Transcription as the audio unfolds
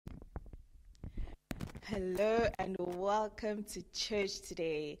Hello and welcome to church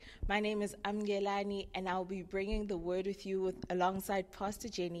today. My name is Amgelani and I'll be bringing the word with you alongside Pastor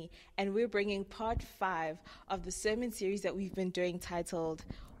Jenny, and we're bringing part 5 of the sermon series that we've been doing titled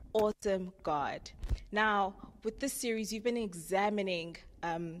Awesome God. Now, with this series, we've been examining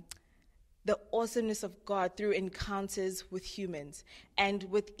the awesomeness of God through encounters with humans. And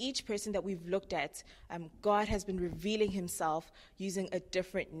with each person that we've looked at, God has been revealing himself using a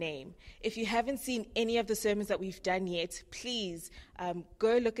different name. If you haven't seen any of the sermons that we've done yet, please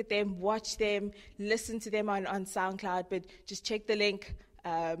go look at them, watch them, listen to them on SoundCloud, but just check the link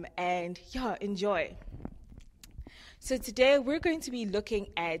and enjoy. So today we're going to be looking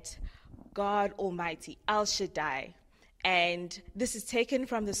at God Almighty, El Shaddai. And this is taken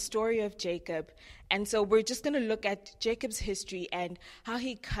from the story of Jacob. And so we're just going to look at Jacob's history and how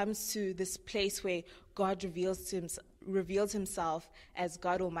he comes to this place where God reveals himself as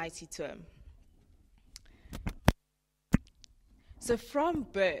God Almighty to him. So from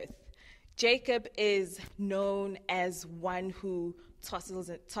birth, Jacob is known as one who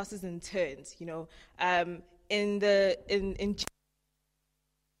tosses and turns. In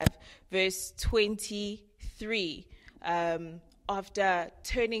verse 23. After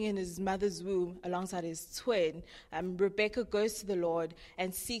turning in his mother's womb alongside his twin, Rebekah goes to the Lord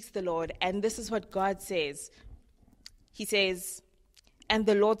and seeks the Lord. And this is what God says. He says, "And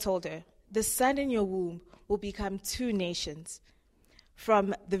the Lord told her, the son in your womb will become two nations.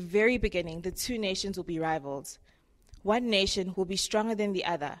 From the very beginning, the two nations will be rivals. One nation will be stronger than the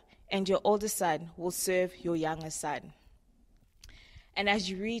other, and your older son will serve your younger son." And as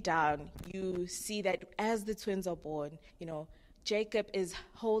you read down, you see that as the twins are born, Jacob is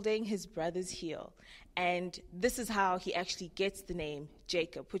holding his brother's heel. And this is how he actually gets the name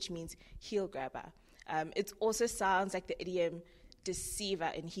Jacob, which means heel grabber. It also sounds like the idiom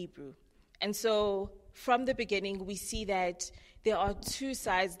deceiver in Hebrew. And so from the beginning, we see that there are two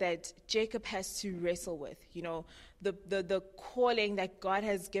sides that Jacob has to wrestle with. The calling that God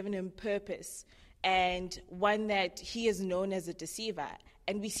has given him purpose, and one that he is known as a deceiver.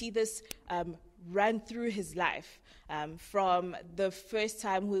 And we see this run through his life from the first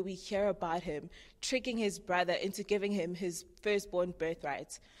time where we hear about him tricking his brother into giving him his firstborn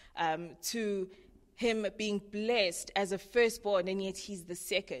birthright, to him being blessed as a firstborn, and yet he's the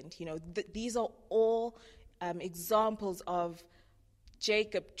second. These are all examples of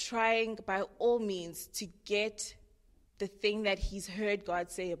Jacob trying by all means to get the thing that he's heard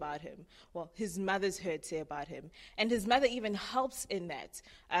God say about him. Well, his mother's heard say about him. And his mother even helps in that.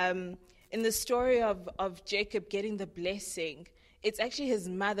 In the story of Jacob getting the blessing, it's actually his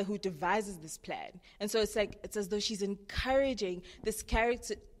mother who devises this plan. And so it's as though she's encouraging this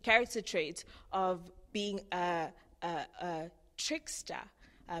character trait of being a trickster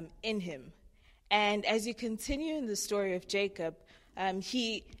in him. And as you continue in the story of Jacob,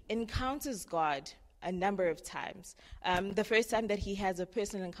 he encounters God a number of times. The first time that he has a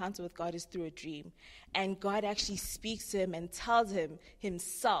personal encounter with God is through a dream. And God actually speaks to him and tells him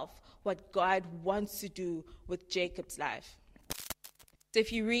himself what God wants to do with Jacob's life. So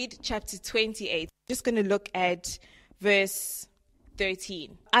if you read chapter 28, I'm just going to look at verse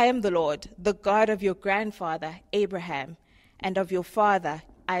 13. "I am the Lord, the God of your grandfather Abraham and of your father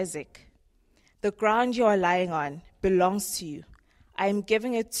Isaac. The ground you are lying on belongs to you. I am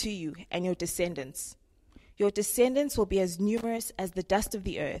giving it to you and your descendants. Your descendants will be as numerous as the dust of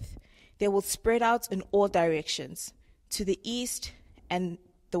the earth. They will spread out in all directions, to the east and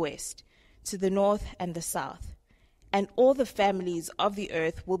the west, to the north and the south. And all the families of the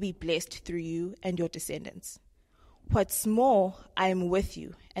earth will be blessed through you and your descendants. What's more, I am with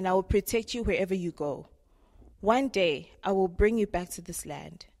you, and I will protect you wherever you go. One day I will bring you back to this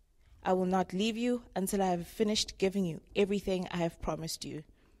land. I will not leave you until I have finished giving you everything I have promised you."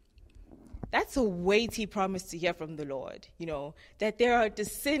 That's a weighty promise to hear from the Lord, that there are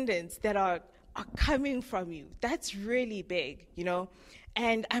descendants that are coming from you. That's really big,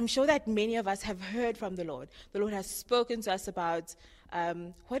 And I'm sure that many of us have heard from the Lord. The Lord has spoken to us about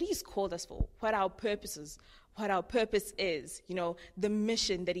what he's called us for, what our purpose is, the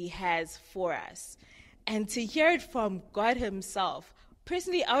mission that he has for us. And to hear it from God himself,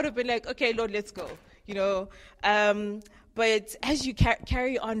 personally, I would have been like, okay, Lord, let's go, But as you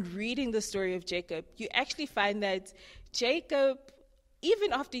carry on reading the story of Jacob, you actually find that Jacob,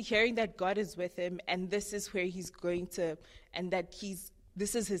 even after hearing that God is with him and this is where he's going to, and that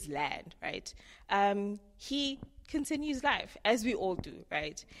this is his land, right? He continues life, as we all do,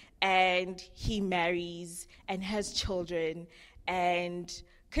 right? And he marries and has children and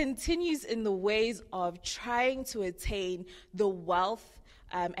continues in the ways of trying to attain the wealth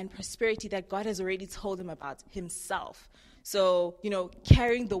and prosperity that God has already told him about himself. So,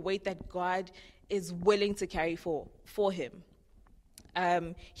 carrying the weight that God is willing to carry for him.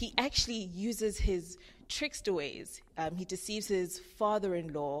 He actually uses his trickster ways. He deceives his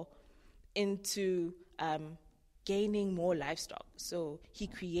father-in-law into gaining more livestock. So he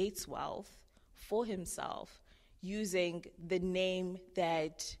creates wealth for himself using the name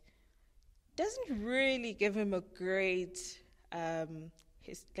that doesn't really give him a great,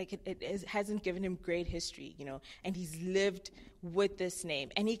 it hasn't given him great history, and he's lived with this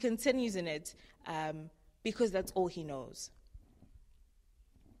name. And he continues in it because that's all he knows.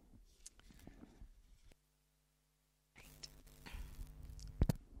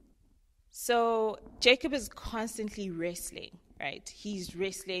 So Jacob is constantly wrestling, right? He's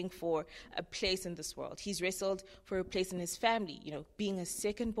wrestling for a place in this world. He's wrestled for a place in his family, being a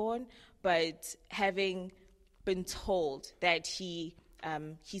second-born, but having been told that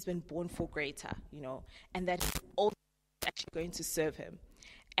he's been born for greater, and that he's also actually going to serve him.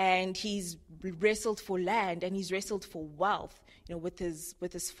 And he's wrestled for land, and he's wrestled for wealth, with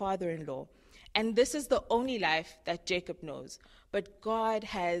his father-in-law. And this is the only life that Jacob knows. But God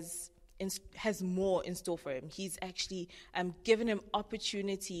has more in store for him. He's actually given him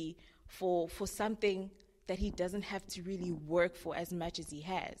opportunity for something that he doesn't have to really work for as much as he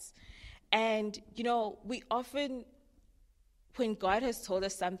has. And, we often, when God has told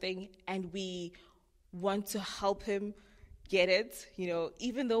us something and we want to help him get it,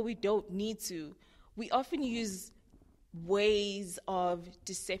 even though we don't need to, we often use ways of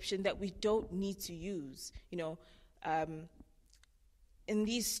deception that we don't need to use, in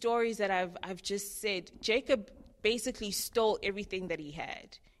these stories that I've just said, Jacob basically stole everything that he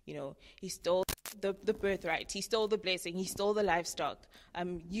had. He stole the birthright, he stole the blessing, he stole the livestock.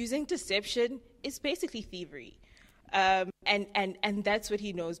 Using deception is basically thievery. And that's what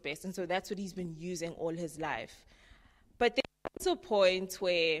he knows best. And so that's what he's been using all his life. But there's a point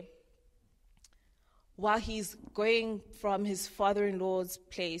where, while he's going from his father-in-law's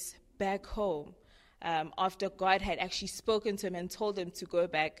place back home, after God had actually spoken to him and told him to go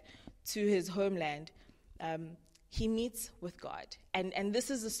back to his homeland, he meets with God. And this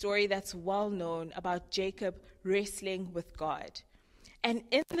is a story that's well known about Jacob wrestling with God. And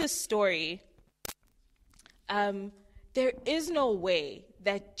in this story, there is no way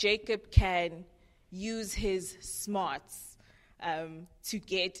that Jacob can use his smarts to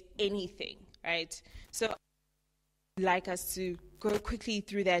get anything, right? So I'd like us to go quickly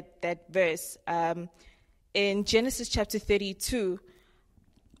through that verse. In Genesis chapter 32,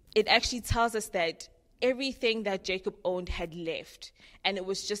 it actually tells us that everything that Jacob owned had left, and it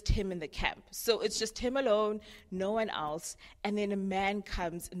was just him in the camp. So it's just him alone, no one else, and then a man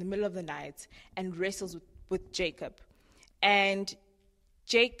comes in the middle of the night and wrestles with Jacob. And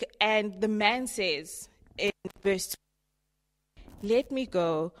the man says in verse 2, "Let me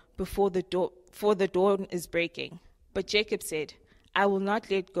go before the dawn is breaking." But Jacob said, "I will not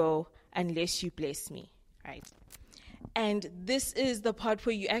let go unless you bless me." Right? And this is the part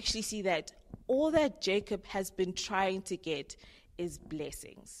where you actually see that all that Jacob has been trying to get is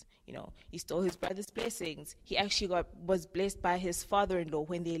blessings. He stole his brother's blessings. He actually was blessed by his father-in-law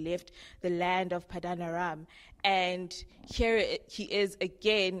when they left the land of Padan Aram. And here he is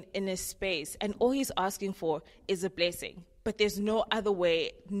again in a space, and all he's asking for is a blessing. But there's no other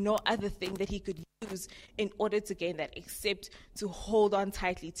way, no other thing that he could use in order to gain that except to hold on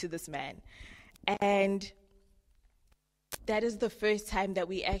tightly to this man. And that is the first time that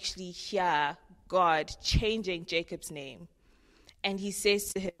we actually hear God changing Jacob's name. And he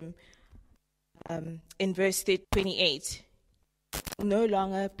says to him in verse 28, "You will no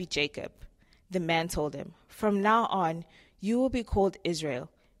longer be Jacob." The man told him, "From now on, you will be called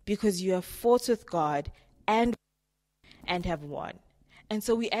Israel, because you have fought with God and have won." And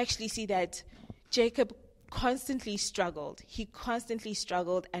so we actually see that Jacob constantly struggled. He constantly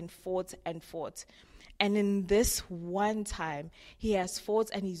struggled and fought and fought. And in this one time, he has fought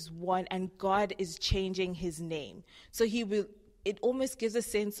and he's won, and God is changing his name. So it almost gives a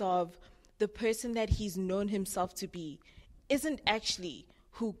sense of the person that he's known himself to be isn't actually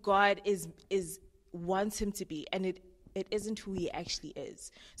who God wants him to be, and it isn't who he actually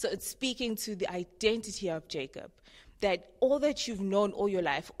is. So it's speaking to the identity of Jacob, that all that you've known all your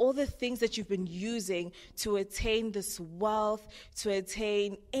life, all the things that you've been using to attain this wealth, to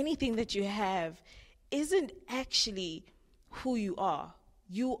attain anything that you have, isn't actually who you are.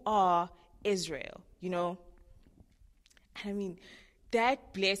 You are Israel, And I mean,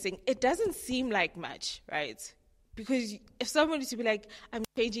 that blessing, it doesn't seem like much, right? Because if someone was to be like, "I'm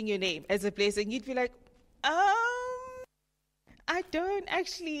changing your name as a blessing," you'd be like, I I don't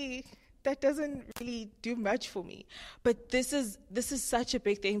actually, that doesn't really do much for me. But this is such a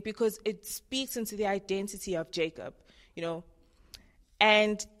big thing because it speaks into the identity of Jacob, you know.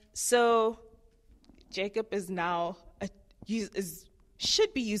 And so Jacob is now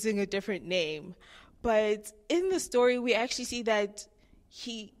should be using a different name. But in the story, we actually see that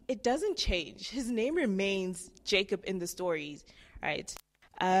it doesn't change. His name remains Jacob in the stories, right?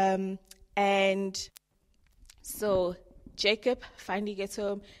 And so Jacob finally gets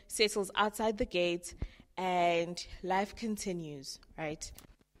home, settles outside the gate, and life continues, right?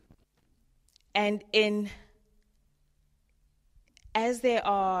 And as they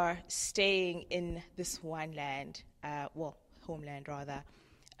are staying in this one land, homeland rather,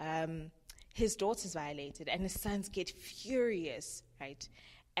 his daughter's violated, and his sons get furious, right?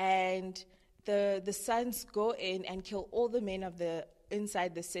 And the sons go in and kill all the men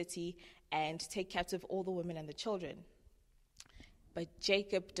inside the city and take captive all the women and the children. But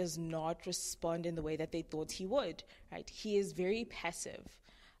Jacob does not respond in the way that they thought he would, right? He is very passive.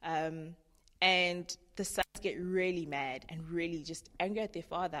 And the sons get really mad and really just angry at their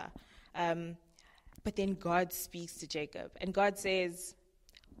father. But then God speaks to Jacob, and God says,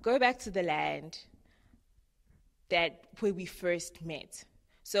 go back to the land where we first met.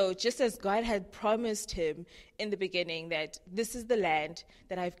 So just as God had promised him in the beginning that this is the land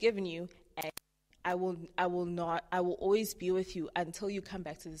that I've given you, and I will always be with you until you come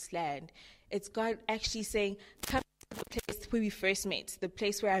back to this land. It's God actually saying, come to the place where we first met, the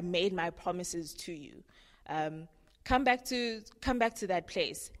place where I made my promises to you. Come back to that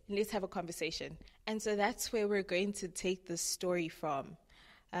place and let's have a conversation. And so that's where we're going to take this story from.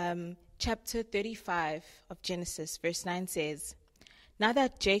 Chapter 35 of Genesis, verse 9 says, now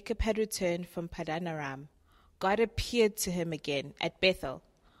that Jacob had returned from Paddan Aram, God appeared to him again at Bethel.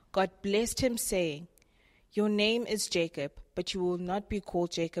 God blessed him, saying, your name is Jacob, but you will not be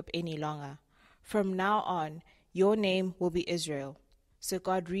called Jacob any longer. From now on, your name will be Israel. So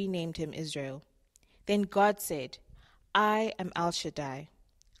God renamed him Israel. Then God said, I am El Shaddai,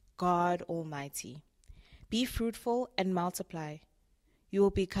 God Almighty. Be fruitful and multiply. You will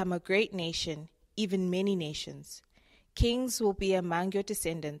become a great nation, even many nations. Kings will be among your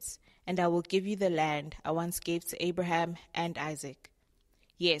descendants, and I will give you the land I once gave to Abraham and Isaac.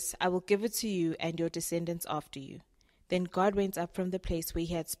 Yes, I will give it to you and your descendants after you. Then God went up from the place where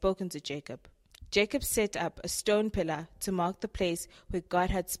he had spoken to Jacob. Jacob set up a stone pillar to mark the place where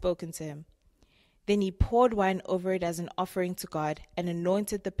God had spoken to him. Then he poured wine over it as an offering to God and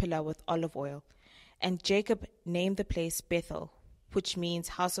anointed the pillar with olive oil. And Jacob named the place Bethel, which means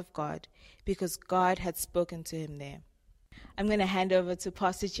house of God, because God had spoken to him there. I'm going to hand over to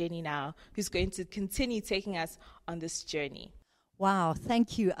Pastor Jenny now, who's going to continue taking us on this journey. Wow,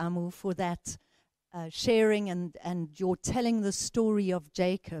 thank you, Amu, for that sharing and your telling the story of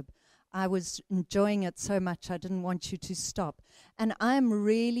Jacob. I was enjoying it so much, I didn't want you to stop. And I'm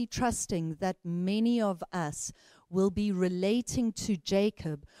really trusting that many of us will be relating to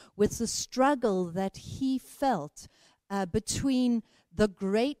Jacob with the struggle that he felt between the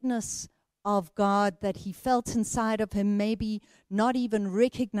greatness of God that he felt inside of him, maybe not even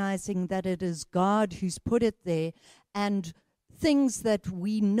recognizing that it is God who's put it there, and things that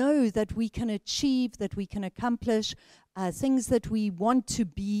we know that we can achieve, that we can accomplish, things that we want to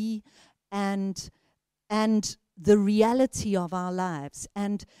be, and the reality of our lives.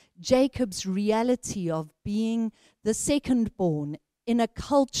 And Jacob's reality of being the second born in a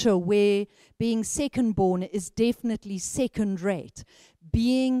culture where being second born is definitely second rate.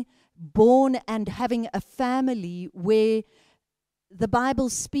 Being born and having a family where the Bible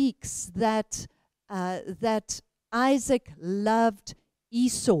speaks that Isaac loved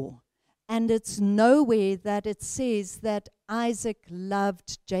Esau, and it's nowhere that it says that Isaac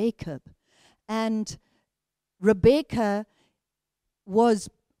loved Jacob. And Rebecca would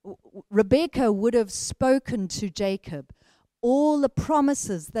have spoken to Jacob all the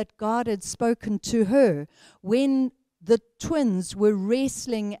promises that God had spoken to her when the twins were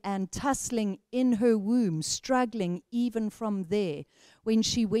wrestling and tussling in her womb, struggling even from there. When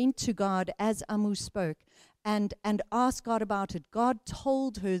she went to God, as Amu spoke, and asked God about it, God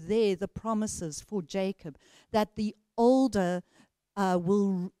told her there the promises for Jacob, that the older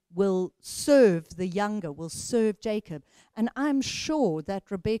will serve the younger, will serve Jacob. And I'm sure that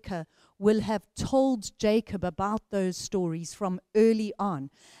Rebecca will have told Jacob about those stories from early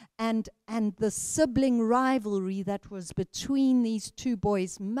on. And the sibling rivalry that was between these two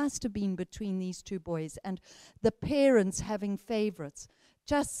boys must have been between these two boys, and the parents having favorites.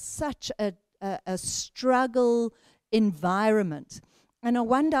 Just such a struggle environment. And I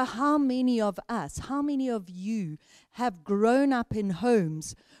wonder how many of us, how many of you have grown up in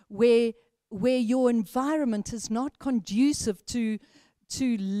homes where your environment is not conducive to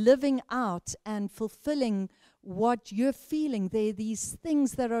living out and fulfilling what you're feeling. There are these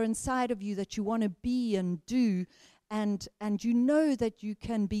things that are inside of you that you want to be and do, and you know that you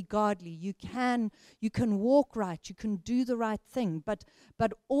can be godly. You can walk right. You can do the right thing.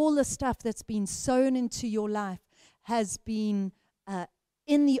 But all the stuff that's been sown into your life has been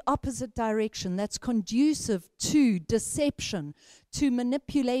in the opposite direction, that's conducive to deception, to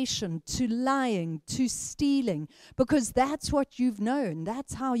manipulation, to lying, to stealing, because that's what you've known.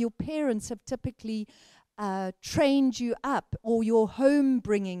 That's how your parents have typically trained you up, or your home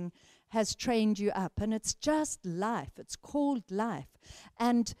bringing has trained you up. And it's just life. It's called life.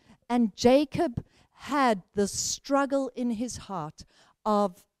 And Jacob had the struggle in his heart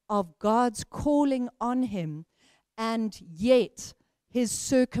of God's calling on him, and yet his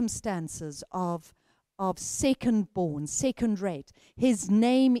circumstances of second-born, second-rate, his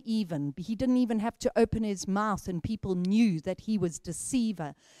name even. He didn't even have to open his mouth, and people knew that he was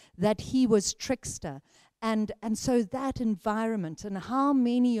deceiver, that he was trickster. And so that environment, and how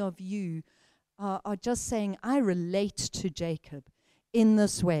many of you are just saying, I relate to Jacob in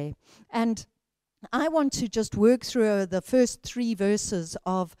this way. And I want to just work through the first 3 verses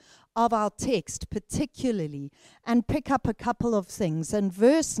of our text particularly, and pick up a couple of things. And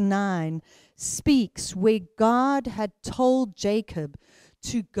verse 9 speaks where God had told Jacob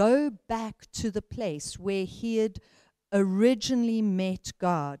to go back to the place where he had originally met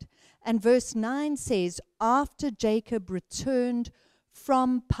God. And verse 9 says, after Jacob returned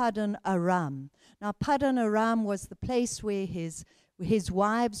from Paddan Aram. Now, Paddan Aram was the place where his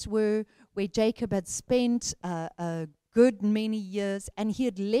wives were, where Jacob had spent a good many years, and he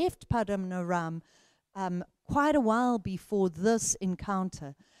had left Paddan Aram quite a while before this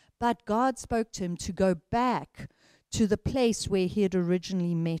encounter. But God spoke to him to go back to the place where he had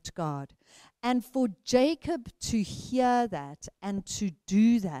originally met God. And for Jacob to hear that and to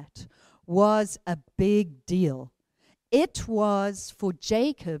do that was a big deal. It was for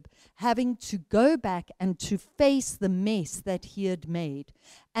Jacob having to go back and to face the mess that he had made.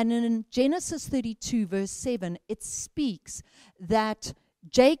 And in Genesis 32, verse 7, it speaks that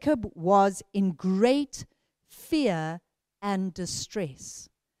Jacob was in great fear and distress.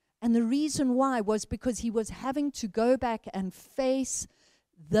 And the reason why was because he was having to go back and face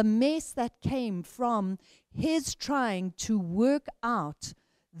the mess that came from his trying to work out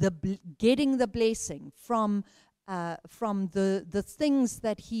getting the blessing from the things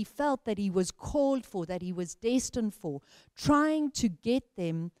that he felt that he was called for, that he was destined for, trying to get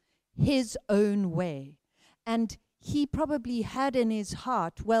them his own way. And he probably had in his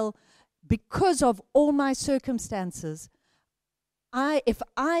heart, well, because of all my circumstances, if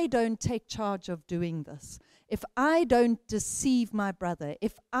I don't take charge of doing this, if I don't deceive my brother,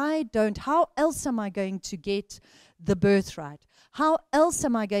 if I don't, how else am I going to get the birthright? How else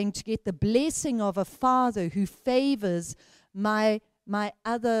am I going to get the blessing of a father who favors my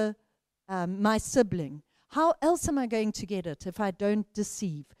sibling? How else am I going to get it if I don't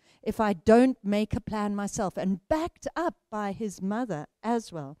deceive, if I don't make a plan myself, and backed up by his mother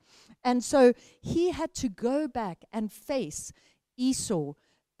as well? And so he had to go back and face Esau,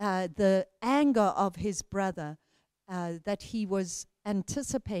 the anger of his brother that he was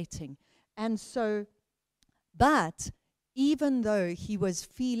anticipating. And so, but even though he was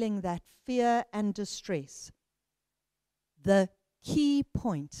feeling that fear and distress, the key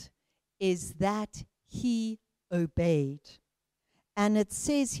point is that he obeyed. And it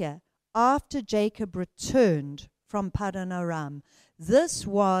says here, after Jacob returned from Paddan Aram, this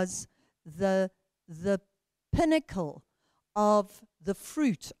was the pinnacle of the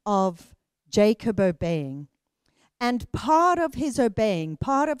fruit of Jacob obeying. And part of his obeying,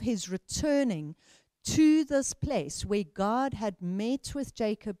 part of his returning to this place where God had met with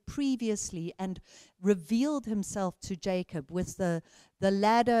Jacob previously and revealed himself to Jacob with the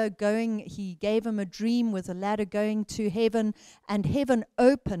ladder going, he gave him a dream with a ladder going to heaven, and heaven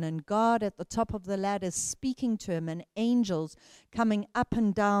open, and God at the top of the ladder speaking to him, and angels coming up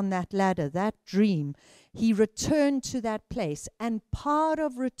and down that ladder, that dream. He returned to that place, and part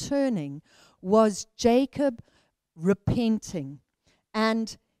of returning was Jacob repenting.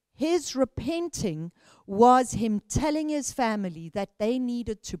 And his repenting was him telling his family that they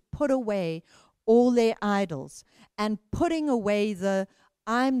needed to put away all their idols and putting away the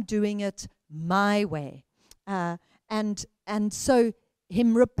I'm doing it my way. And so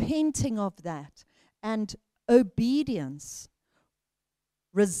him repenting of that, and obedience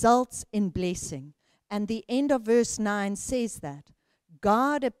results in blessing. And the end of verse 9 says that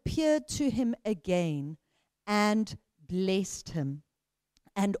God appeared to him again and blessed him.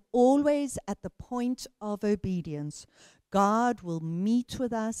 And always at the point of obedience, God will meet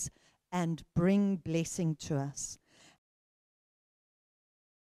with us and bring blessing to us.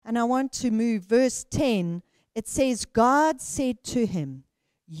 And I want to move, verse 10, it says, God said to him,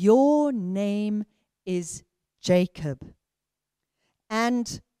 your name is Jacob.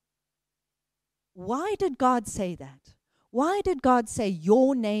 And why did God say that? Why did God say,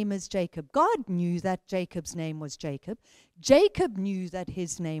 your name is Jacob? God knew that Jacob's name was Jacob. Jacob knew that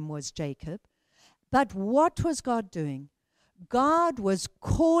his name was Jacob. But what was God doing? God was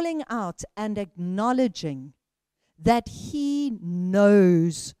calling out and acknowledging that he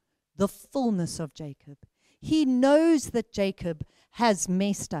knows the fullness of Jacob. He knows that Jacob has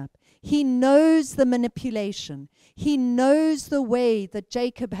messed up. He knows the manipulation. He knows the way that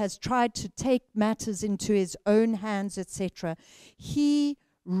Jacob has tried to take matters into his own hands, etc. He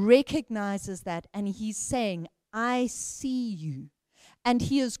recognizes that, and he's saying, I see you. And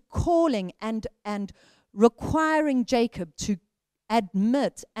he is calling and requiring Jacob to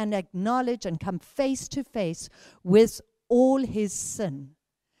admit and acknowledge and come face to face with all his sin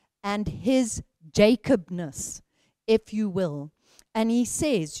and his Jacobness, if you will. And he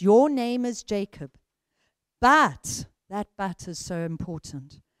says, your name is Jacob, but, that but is so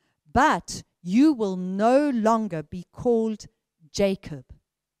important, but you will no longer be called Jacob.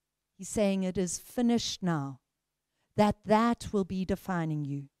 He's saying it is finished now, that will be defining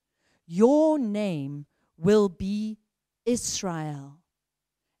you. Your name will be Israel.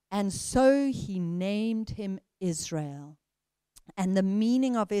 And so he named him Israel. And the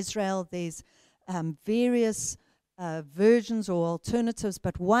meaning of Israel, there's various versions or alternatives,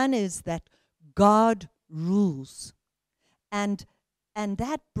 but one is that God rules. And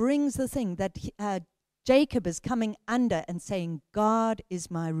that brings the thing that Jacob is coming under and saying, God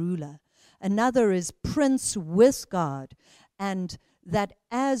is my ruler. Another is prince with God, and that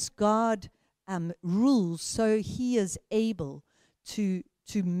as God rules, so he is able to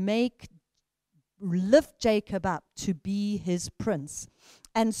lift Jacob up to be his prince.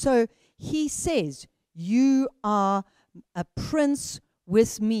 And so he says, you are a prince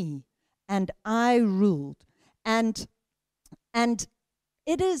with me, and I ruled. And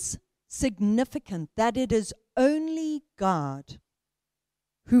it is significant that it is only God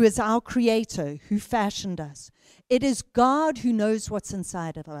who is our creator, who fashioned us. It is God who knows what's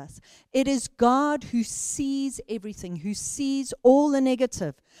inside of us. It is God who sees everything, who sees all the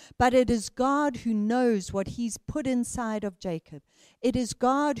negative. But it is God who knows what he's put inside of Jacob. It is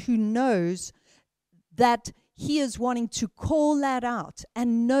God who knows that he is wanting to call that out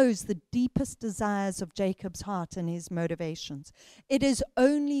and knows the deepest desires of Jacob's heart and his motivations. It is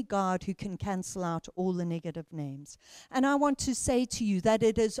only God who can cancel out all the negative names. And I want to say to you that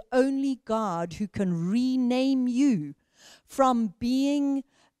it is only God who can rename you from being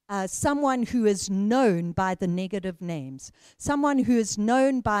someone who is known by the negative names, someone who is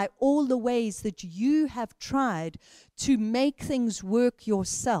known by all the ways that you have tried to make things work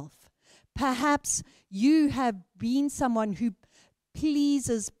yourself. Perhaps you have been someone who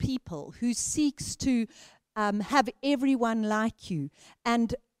pleases people, who seeks to have everyone like you,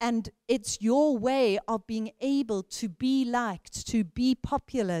 and it's your way of being able to be liked, to be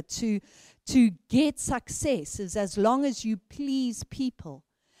popular, to get success, is as long as you please people.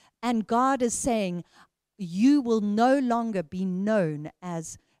 And God is saying, you will no longer be known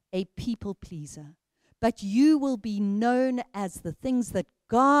as a people pleaser, but you will be known as the things that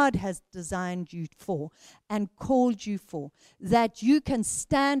God has designed you for and called you for, that you can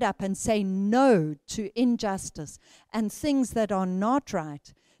stand up and say no to injustice and things that are not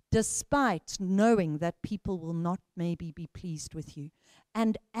right, despite knowing that people will not maybe be pleased with you.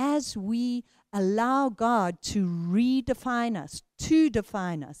 And as we allow God to redefine us, to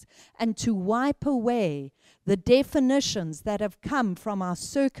define us, and to wipe away the definitions that have come from our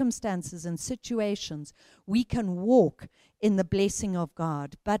circumstances and situations, we can walk in the blessing of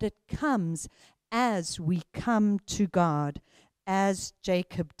God. But it comes as we come to God, as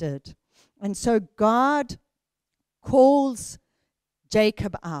Jacob did. And so God calls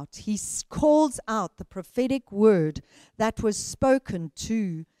Jacob out. He calls out the prophetic word that was spoken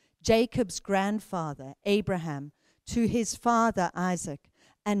to Jacob's grandfather, Abraham, to his father, Isaac,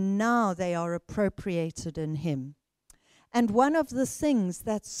 and now they are appropriated in him. And one of the things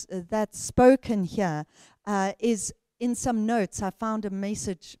that's spoken here is in some notes. I found a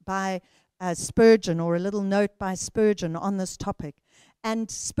message by Spurgeon, or a little note by Spurgeon on this topic. And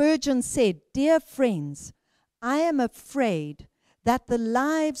Spurgeon said, "Dear friends, I am afraid that the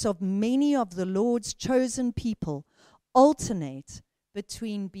lives of many of the Lord's chosen people alternate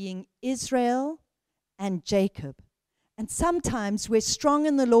between being Israel and Jacob. And sometimes we're strong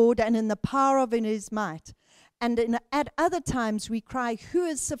in the Lord and in the power of his might. And at other times we cry, who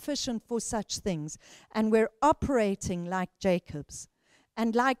is sufficient for such things? And we're operating like Jacob's.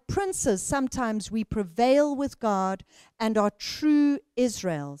 And like princes, sometimes we prevail with God and are true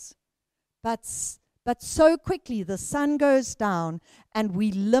Israels. But so quickly the sun goes down and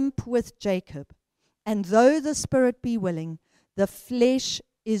we limp with Jacob. And though the spirit be willing, the flesh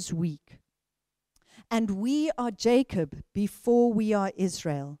is weak. And we are Jacob before we are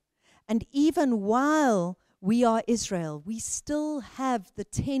Israel. And even while we are Israel, we still have the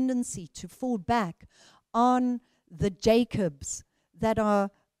tendency to fall back on the Jacobs that are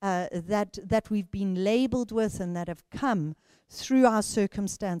that we've been labeled with and that have come through our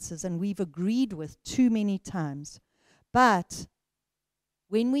circumstances and we've agreed with too many times. But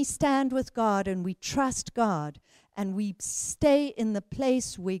when we stand with God and we trust God and we stay in the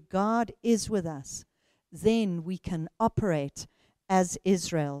place where God is with us, then we can operate as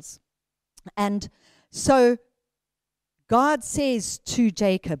Israels. And so God says to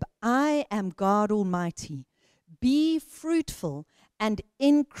Jacob, I am God Almighty. Be fruitful and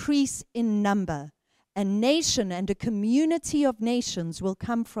increase in number. A nation and a community of nations will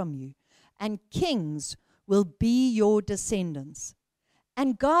come from you, and kings will be your descendants.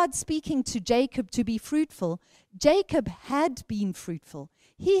 And God speaking to Jacob to be fruitful, Jacob had been fruitful.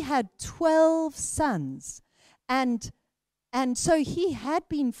 He had 12 sons, and so he had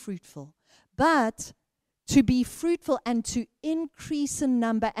been fruitful. But to be fruitful and to increase in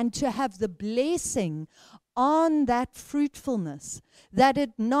number and to have the blessing on that fruitfulness, that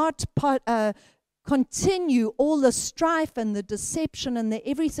it not continue all the strife and the deception and the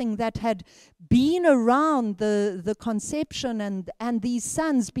everything that had been around the conception and these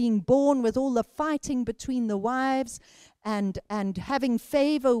sons being born with all the fighting between the wives and having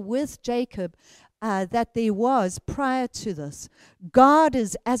favor with Jacob that there was prior to this. God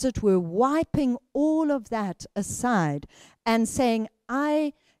is, as it were, wiping all of that aside and saying,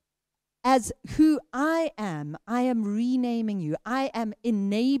 as who I am renaming you. I am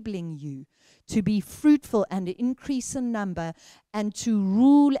enabling you to be fruitful and increase in number and to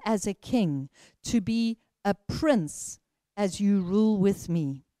rule as a king, to be a prince as you rule with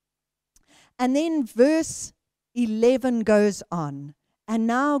me. And then verse 11 goes on. And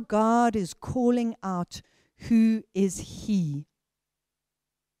now God is calling out, who is he?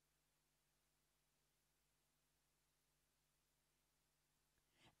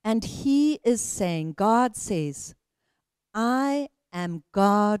 And he is saying, God says, I am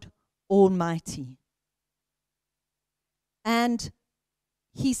God Almighty. And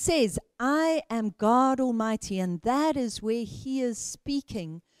he says, I am God Almighty. And that is where he is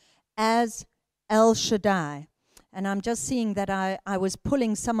speaking as El Shaddai. And I'm just seeing that I was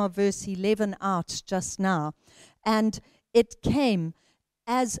pulling some of verse 11 out just now. And it came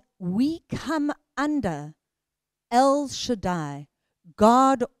as we come under El Shaddai,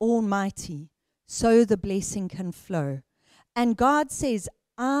 God Almighty, so the blessing can flow. And God says,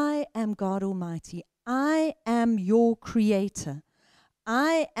 I am God Almighty. I am your creator.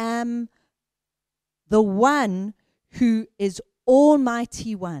 I am the one who is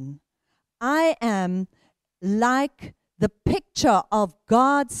Almighty One. I am like the picture of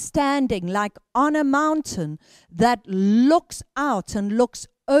God standing like on a mountain that looks out and looks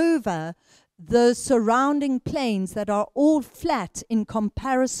over the surrounding plains that are all flat in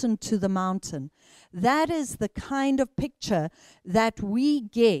comparison to the mountain. That is the kind of picture that we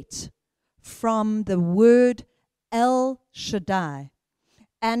get from the word El Shaddai.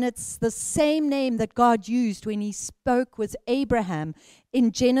 And it's the same name that God used when he spoke with Abraham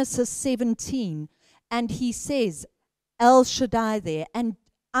in Genesis 17. And he says, El Shaddai there. And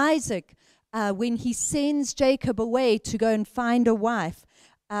Isaac, when he sends Jacob away to go and find a wife,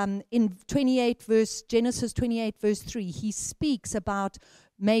 in Genesis 28 verse 3, he speaks about,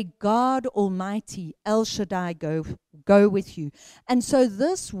 may God Almighty, El Shaddai, go with you. And so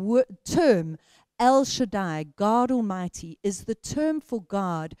this term, El Shaddai, God Almighty, is the term for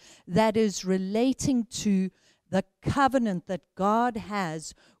God that is relating to the covenant that God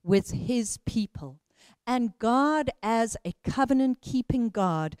has with his people. And God, as a covenant-keeping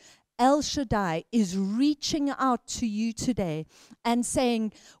God, El Shaddai, is reaching out to you today and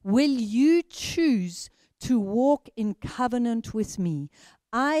saying, will you choose to walk in covenant with me?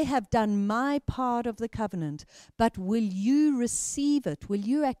 I have done my part of the covenant, but will you receive it? Will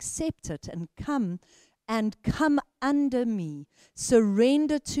you accept it and come under me,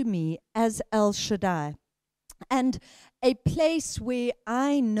 surrender to me as El Shaddai? And a place where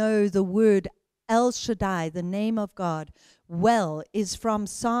I know the word El Shaddai, the name of God, well, is from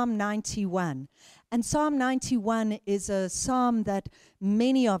Psalm 91. And Psalm 91 is a psalm that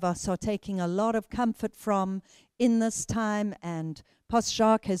many of us are taking a lot of comfort from in this time, and Pastor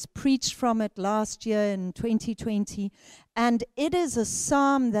Jacques has preached from it last year in 2020, and it is a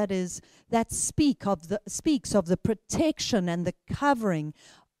psalm that speaks of the protection and the covering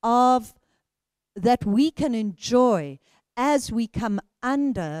of that we can enjoy as we come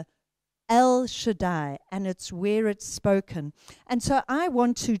under El Shaddai, and it's where it's spoken. And so I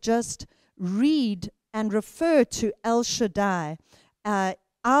want to just read and refer to El Shaddai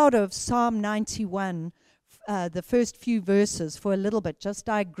out of Psalm 91, the first few verses for a little bit, just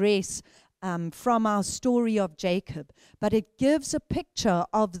digress from our story of Jacob. But it gives a picture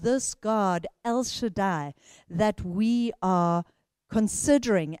of this God, El Shaddai, that we are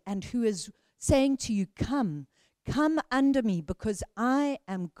considering, and who is saying to you, come under me, because I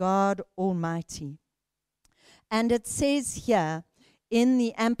am God Almighty. And it says here in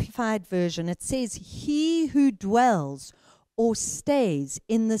the Amplified Version, it says, he who dwells or stays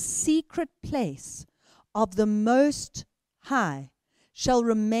in the secret place of the Most High shall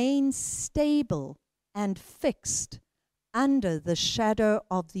remain stable and fixed under the shadow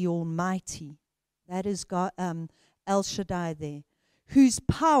of the Almighty. That is God, El Shaddai there, whose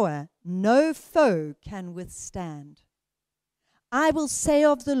power no foe can withstand. I will say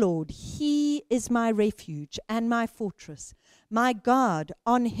of the Lord, he is my refuge and my fortress, my God.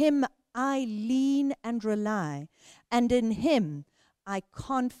 On him I lean and rely, and in him I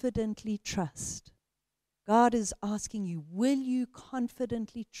confidently trust. God is asking you, will you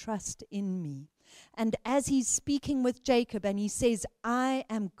confidently trust in me? And as he's speaking with Jacob and he says, I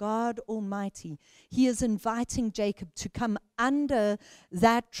am God Almighty, he is inviting Jacob to come under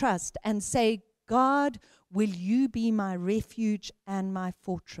that trust and say, God, will you be my refuge and my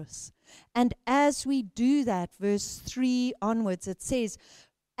fortress? And as we do that, verse 3 onwards, it says,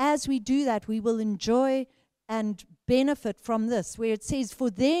 as we do that, we will enjoy and benefit from this, where it says, for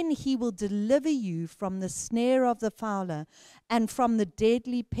then he will deliver you from the snare of the fowler and from the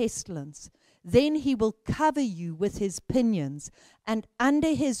deadly pestilence. Then he will cover you with his pinions, and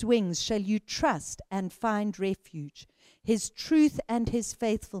under his wings shall you trust and find refuge. His truth and his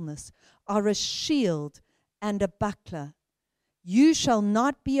faithfulness are a shield and a buckler. You shall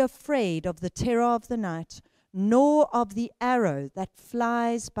not be afraid of the terror of the night, nor of the arrow that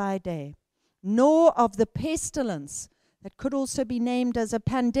flies by day, nor of the pestilence that could also be named as a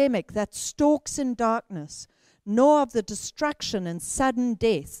pandemic that stalks in darkness, nor of the destruction and sudden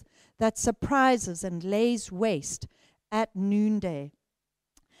death that surprises and lays waste at noonday.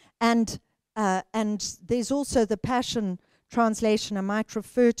 And there's also the Passion Translation I might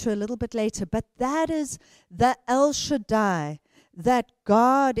refer to a little bit later, but that is the El Shaddai that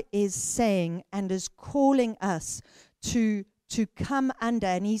God is saying and is calling us to come under.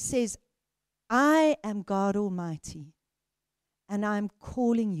 And he says, I am God Almighty, and I'm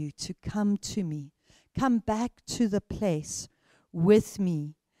calling you to come to me. Come back to the place with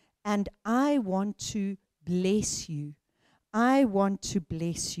me, and I want to bless you. I want to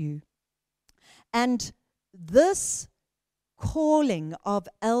bless you. And this calling of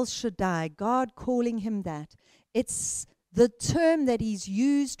El Shaddai, God calling him that, it's the term that he's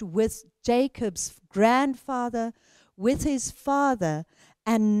used with Jacob's grandfather, with his father,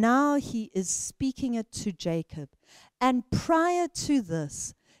 and now he is speaking it to Jacob. And prior to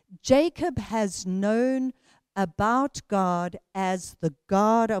this, Jacob has known about God as the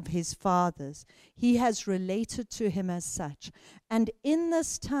God of his fathers. He has related to him as such. And in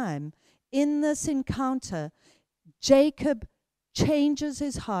this time, in this encounter, Jacob changes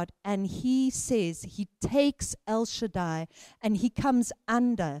his heart, and he says, he takes El Shaddai and he comes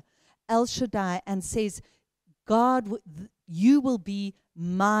under El Shaddai and says, God, you will be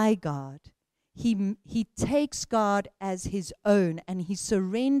my God. He takes God as his own, and he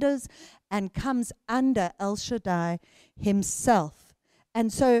surrenders and comes under El Shaddai himself.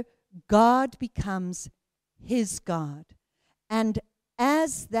 And so God becomes his God. And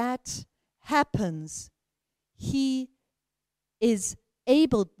as that happens, he is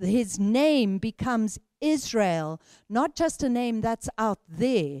able, his name becomes Israel, not just a name that's out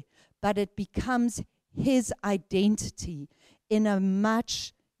there, but it becomes his identity in a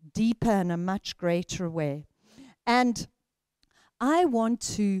much deeper and a much greater way. And I want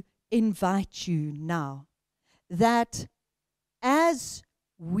to invite you now that as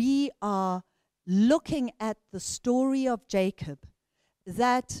we are looking at the story of Jacob,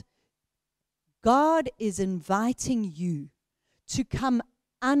 that God is inviting you to come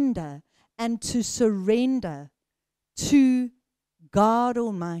under and to surrender to God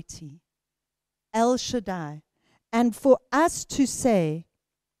Almighty. El Shaddai. And for us to say,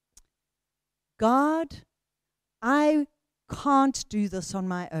 God, I can't do this on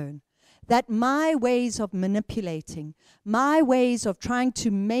my own. That my ways of manipulating, my ways of trying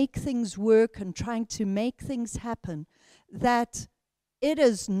to make things work and trying to make things happen, that it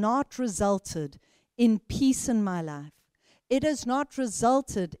has not resulted in peace in my life. It has not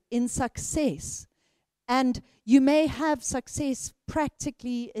resulted in success. And you may have success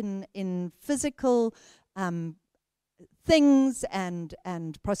practically in physical things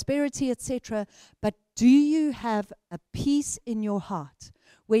and prosperity, etc. But do you have a peace in your heart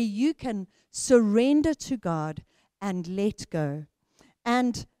where you can surrender to God and let go?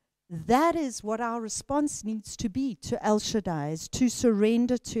 And that is what our response needs to be to El Shaddai, is to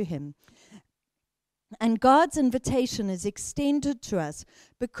surrender to Him. And God's invitation is extended to us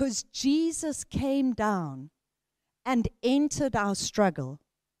because Jesus came down and entered our struggle.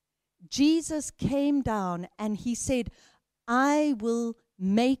 Jesus came down and He said, I will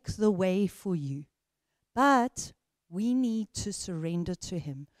make the way for you. But we need to surrender to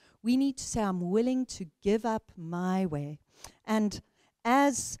Him. We need to say, I'm willing to give up my way. And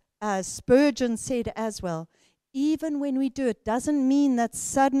as Spurgeon said as well, even when we do it, doesn't mean that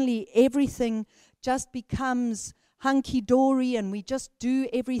suddenly everything just becomes hunky-dory and we just do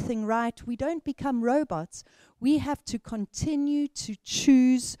everything right. We don't become robots. We have to continue to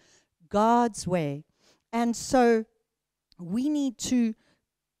choose God's way. And so we need to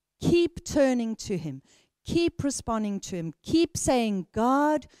keep turning to Him, keep responding to Him, keep saying,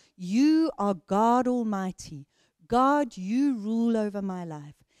 God, you are God Almighty. God, you rule over my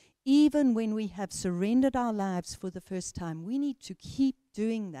life. Even when we have surrendered our lives for the first time, we need to keep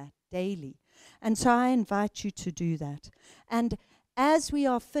doing that daily. And so I invite you to do that. And as we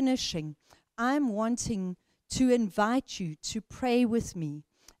are finishing, I'm wanting to invite you to pray with me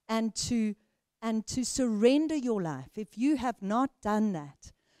and to surrender your life. If you have not done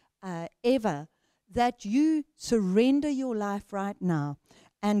that ever, that you surrender your life right now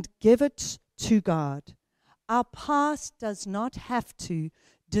and give it to God. Our past does not have to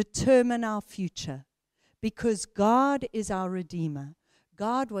determine our future because God is our Redeemer.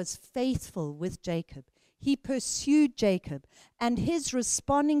 God was faithful with Jacob. He pursued Jacob, and His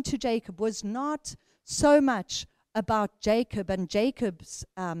responding to Jacob was not so much about Jacob and Jacob's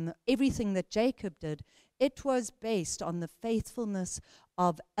everything that Jacob did. It was based on the faithfulness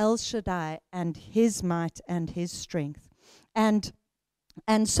of El Shaddai and His might and His strength. And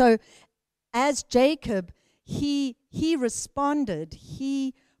so as Jacob, he responded,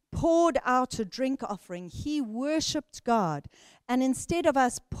 he poured out a drink offering, he worshipped God. And instead of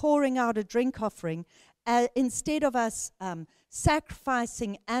us pouring out a drink offering, instead of us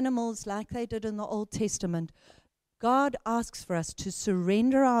sacrificing animals like they did in the Old Testament, God asks for us to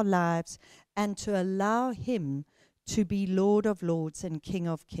surrender our lives and to allow Him to be Lord of Lords and King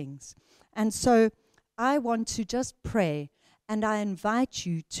of Kings. And so I want to just pray, and I invite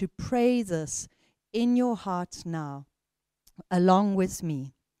you to pray this in your heart now, along with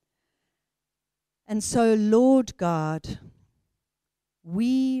me. And so, Lord God,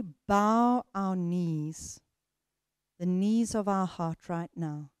 we bow our knees, the knees of our heart right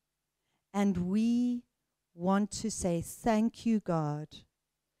now, and we want to say thank you, God,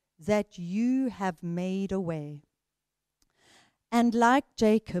 that you have made a way. And like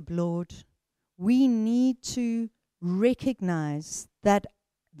Jacob, Lord, we need to recognize that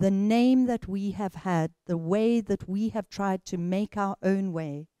the name that we have had, the way that we have tried to make our own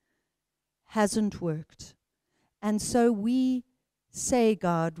way, hasn't worked. And so we say,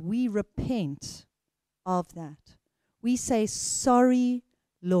 God, we repent of that. We say, sorry,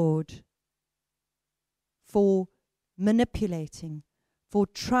 Lord, for manipulating, for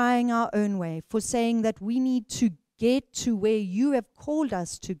trying our own way, for saying that we need to get to where you have called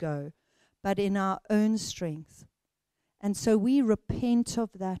us to go, but in our own strength. And so we repent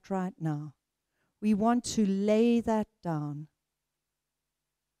of that right now. We want to lay that down.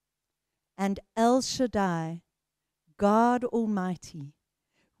 And El Shaddai, God Almighty,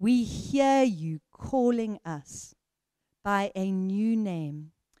 we hear you calling us by a new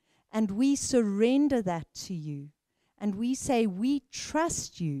name, and we surrender that to you. And we say, we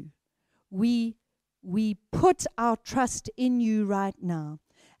trust you. We put our trust in you right now.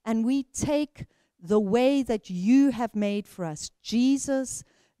 And we take the way that you have made for us, Jesus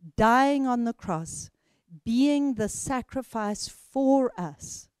dying on the cross, being the sacrifice for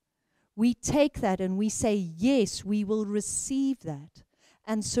us. We take that and we say, yes, we will receive that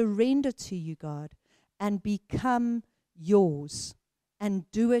and surrender to you, God, and become yours and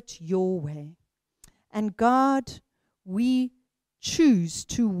do it your way. And God, we choose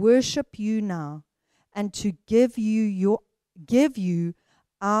to worship you now and to give you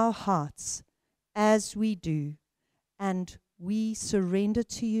our hearts as we do. And we surrender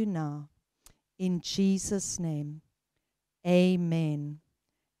to you now. In Jesus' name, amen.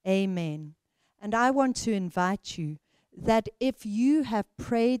 Amen. And I want to invite you that if you have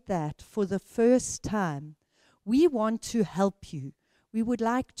prayed that for the first time, we want to help you. We would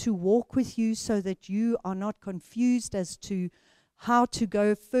like to walk with you so that you are not confused as to how to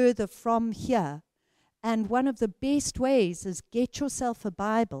go further from here. And one of the best ways is get yourself a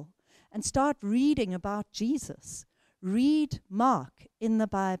Bible and start reading about Jesus. Read Mark in the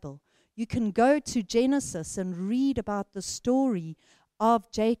Bible. You can go to Genesis and read about the story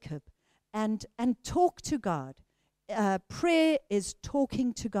of Jacob and talk to God. Prayer is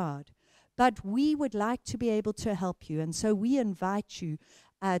talking to God. But we would like to be able to help you. And so we invite you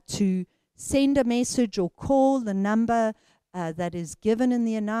to send a message or call the number that is given in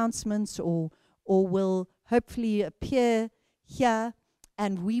the announcements or will hopefully appear here.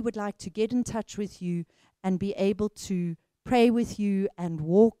 And we would like to get in touch with you and be able to pray with you and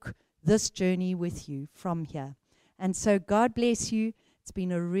walk this journey with you from here. And so God bless you. It's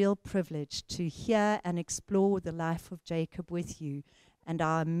been a real privilege to hear and explore the life of Jacob with you and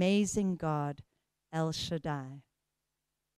our amazing God, El Shaddai.